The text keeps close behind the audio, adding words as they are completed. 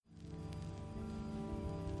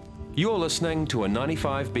You're listening to a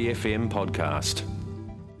 95BFM podcast.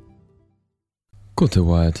 Ko te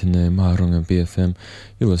waia tēnei Maharonga BFM.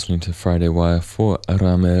 You're listening to Friday Wire for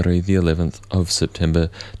Aramere, the 11th of September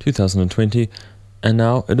 2020. And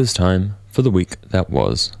now it is time for the week that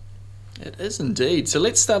was. It is indeed. So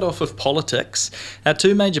let's start off with politics. Our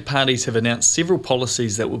two major parties have announced several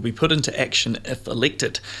policies that will be put into action if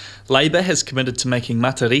elected. Labour has committed to making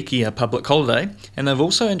Matariki a public holiday, and they've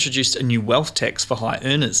also introduced a new wealth tax for high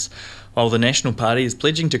earners, while the National Party is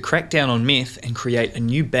pledging to crack down on meth and create a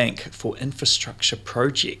new bank for infrastructure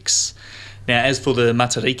projects. Now, as for the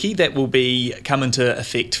Matariki, that will come into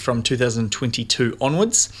effect from 2022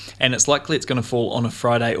 onwards, and it's likely it's going to fall on a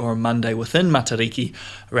Friday or a Monday within Matariki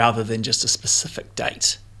rather than just a specific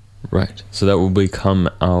date. Right, so that will become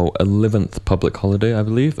our 11th public holiday, I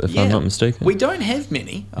believe, if I'm not mistaken. We don't have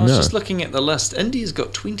many. I was just looking at the list. India's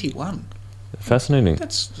got 21. Fascinating.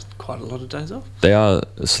 That's quite a lot of days off. They are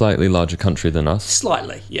a slightly larger country than us.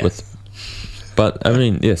 Slightly, yeah. But, I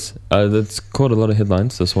mean, yes, that's caught a lot of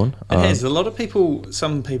headlines, this one. It has. A lot of people,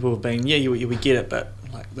 some people have been, we get it, but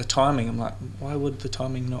like the timing, I'm like, why would the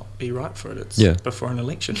timing not be right for it? It's before an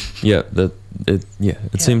election.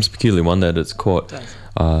 It seems peculiar, one, that it's caught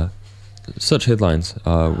such headlines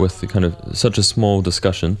with the kind of such a small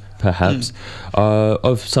discussion, perhaps.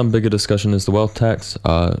 Of some bigger discussion is the wealth tax,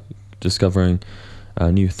 discovering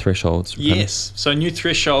new thresholds. Yes, so new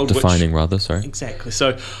threshold. Exactly.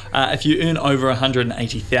 So if you earn over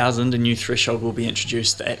 180,000, a new threshold will be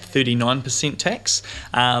introduced at 39% tax.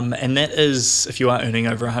 And that is, if you are earning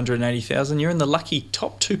over 180,000, you're in the lucky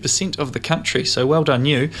top 2% of the country. So well done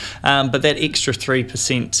you. But that extra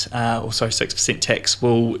 6% tax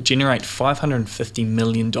will generate $550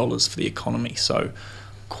 million for the economy. So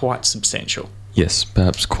quite substantial. Yes,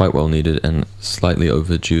 perhaps quite well needed and slightly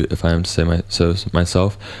overdue, if I am to say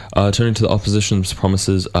myself. Turning to the opposition's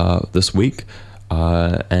promises this week,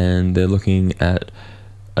 and they're looking at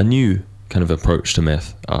a new kind of approach to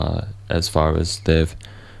meth, as far as they've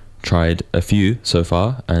tried a few so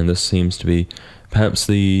far, and this seems to be perhaps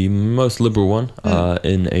the most liberal one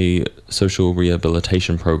in a social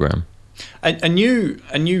rehabilitation program. A new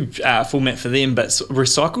format for them, but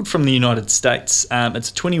recycled from the United States.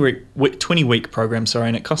 It's a 20-week program,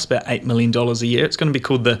 and it costs about $8 million a year. It's going to be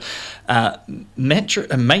called the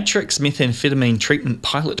Matrix Methamphetamine Treatment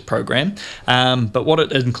Pilot Program. But what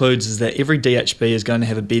it includes is that every DHB is going to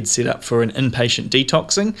have a bed set up for an inpatient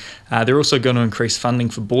detoxing. They're also going to increase funding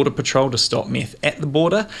for Border Patrol to stop meth at the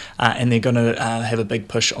border, and they're going to have a big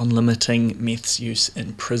push on limiting meth's use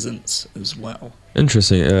in prisons as well.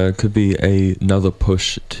 Interesting. Could be another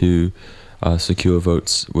push to secure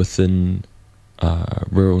votes within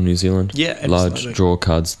rural New Zealand. Yeah, absolutely. Large draw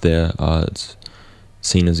cards there. It's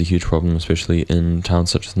seen as a huge problem, especially in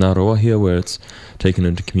towns such as Ngāroa here, where it's taken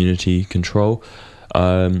into community control.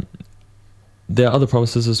 There are other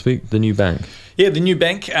promises this week. The new bank. Yeah, the new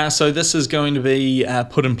bank. So this is going to be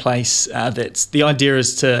put in place. The idea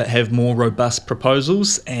is to have more robust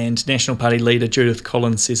proposals, and National Party leader Judith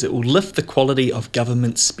Collins says it will lift the quality of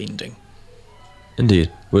government spending. Indeed,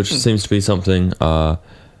 which seems to be something that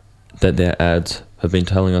their ads have been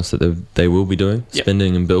telling us that they will be doing,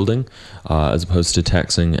 spending and building, as opposed to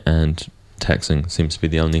taxing, and taxing seems to be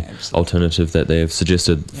the only alternative that they have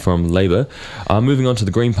suggested from Labour. Moving on to the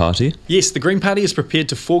Green Party. Yes, the Green Party is prepared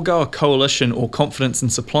to forego a coalition or confidence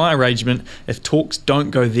and supply arrangement if talks don't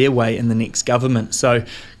go their way in the next government. So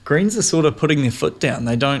Greens are sort of putting their foot down.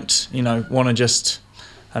 They don't, want to just,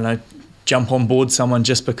 jump on board someone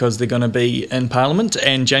just because they're going to be in Parliament.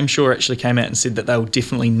 And James Shaw actually came out and said that they will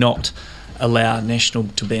definitely not allow National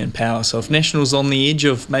to be in power. So if National's on the edge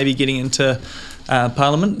of maybe getting into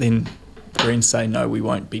Parliament, then Greens say no, we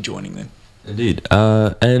won't be joining them. Indeed.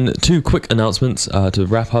 And two quick announcements to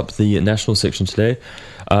wrap up the national section today.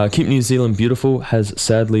 Keep New Zealand Beautiful has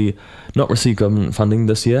sadly not received government funding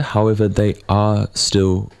this year. However, they are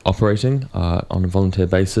still operating on a volunteer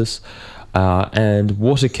basis. And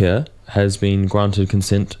Watercare has been granted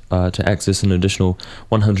consent to access an additional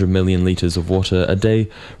 100 million litres of water a day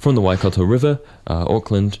from the Waikato River.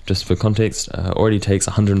 Auckland, just for context, already takes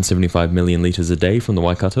 175 million litres a day from the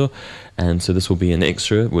Waikato, and so this will be an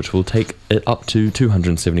extra, which will take it up to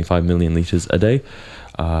 275 million litres a day.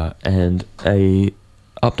 And a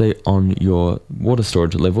update on your water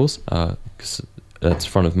storage levels, because that's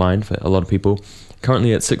front of mind for a lot of people.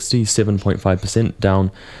 Currently at 67.5%,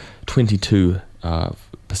 down 22%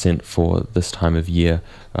 for this time of year.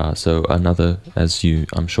 So another, as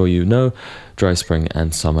I'm sure you know, dry spring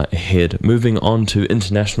and summer ahead. Moving on to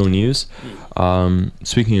international news.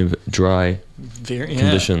 Speaking of dry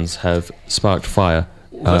conditions have sparked fire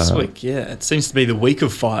This week, it seems to be the week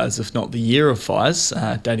of fires, if not the year of fires,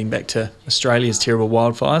 dating back to Australia's terrible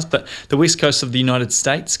wildfires. But the west coast of the United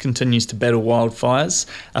States continues to battle wildfires.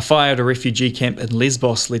 A fire at a refugee camp in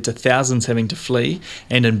Lesbos led to thousands having to flee,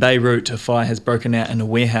 and in Beirut, a fire has broken out in a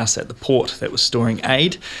warehouse at the port that was storing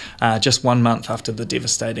aid, just 1 month after the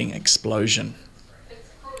devastating explosion.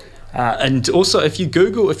 And also, if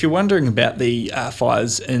you're wondering about the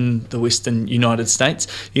fires in the western United States,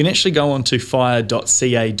 you can actually go on to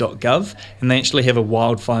fire.ca.gov, and they actually have a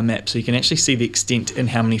wildfire map, so you can actually see the extent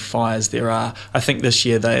and how many fires there are. I think this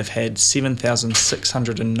year they have had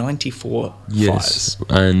 7,694 fires.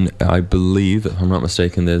 And I believe, if I'm not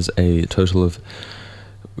mistaken, there's a total of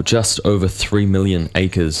just over 3 million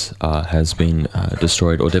acres has been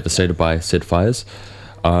destroyed or devastated by said fires.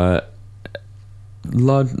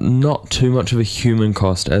 Not too much of a human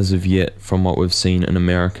cost as of yet from what we've seen in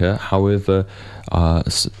America. However,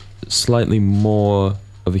 slightly more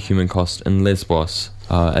of a human cost in Lesbos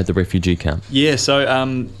at the refugee camp. Yeah,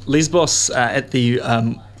 so Lesbos at the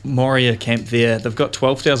Moria camp there, they've got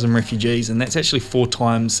 12,000 refugees, and that's actually 4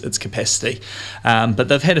 times its capacity. But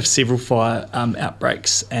they've had several fire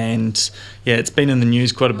outbreaks, and it's been in the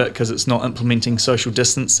news quite a bit because it's not implementing social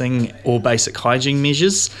distancing or basic hygiene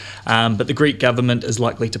measures. But the Greek government is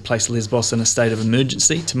likely to place Lesbos in a state of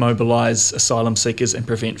emergency to mobilise asylum seekers and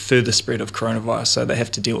prevent further spread of coronavirus. So they have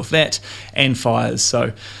to deal with that and fires.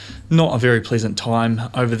 So not a very pleasant time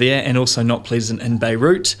over there, and also not pleasant in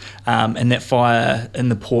Beirut. And that fire in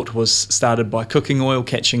the port was started by cooking oil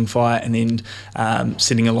catching fire and then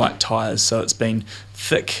setting alight tyres. So it's been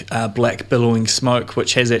thick black billowing smoke,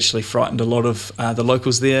 which has actually frightened a lot of the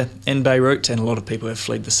locals there in Beirut, and a lot of people have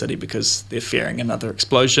fled the city because they're fearing another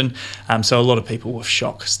explosion. So a lot of people with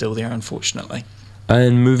shock still there, unfortunately.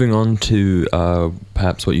 And moving on to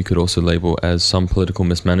perhaps what you could also label as some political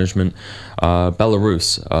mismanagement,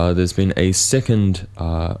 Belarus. There's been a second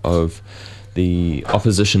of the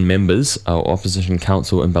opposition members, or opposition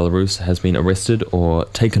council in Belarus, has been arrested or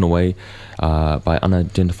taken away by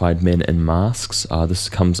unidentified men in masks. This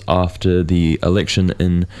comes after the election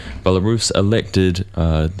in Belarus elected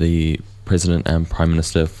the president and prime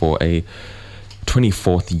minister for a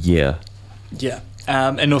 24th year. Yeah.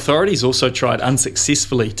 And authorities also tried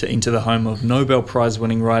unsuccessfully to enter the home of Nobel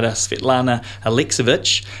Prize-winning writer Svetlana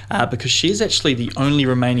Alexievich because she is actually the only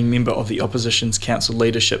remaining member of the opposition's council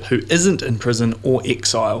leadership who isn't in prison or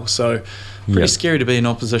exile. So pretty scary to be in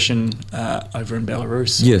opposition over in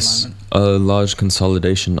Belarus. Yes, at the moment. A large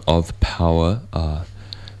consolidation of power.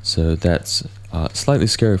 So that's slightly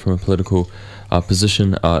scary from a political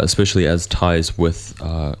position, especially as ties with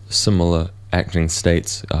similar acting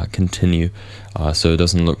states continue, so it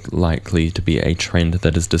doesn't look likely to be a trend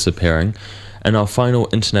that is disappearing. And our final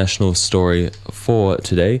international story for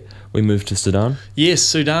today, we move to Sudan. Yes,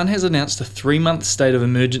 Sudan has announced a 3-month state of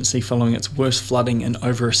emergency following its worst flooding in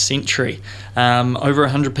over a century. Over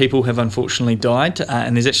 100 people have unfortunately died,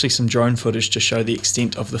 and there's actually some drone footage to show the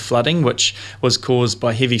extent of the flooding, which was caused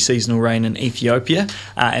by heavy seasonal rain in Ethiopia,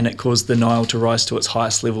 and it caused the Nile to rise to its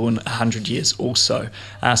highest level in 100 years also.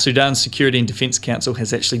 Sudan's Security and Defence Council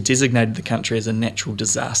has actually designated the country as a natural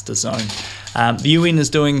disaster zone. The UN is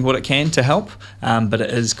doing what it can to help, but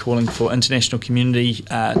it is calling for international community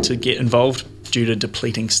to get involved due to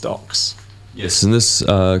depleting stocks. Yes, and this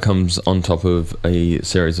comes on top of a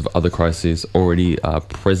series of other crises already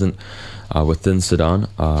present within Sudan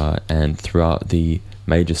and throughout the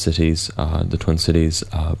major cities, the twin cities,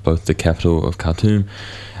 both the capital of Khartoum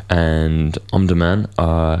and Omdurman.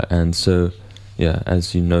 And so,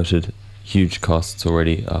 as you noted, huge costs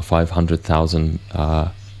already, 500,000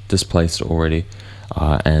 displaced already,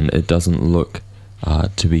 and it doesn't look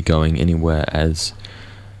to be going anywhere as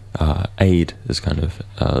aid is kind of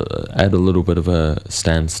at a little bit of a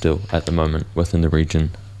standstill at the moment within the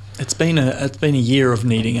region. It's been a year of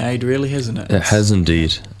needing aid, really, hasn't it? It has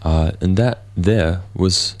indeed, and that there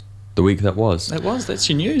was the week that was. That's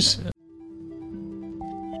your news.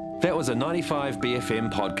 That was a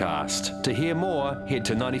 95BFM podcast. To hear more, head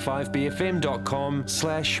to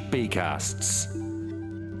 95bfm.com/bcasts.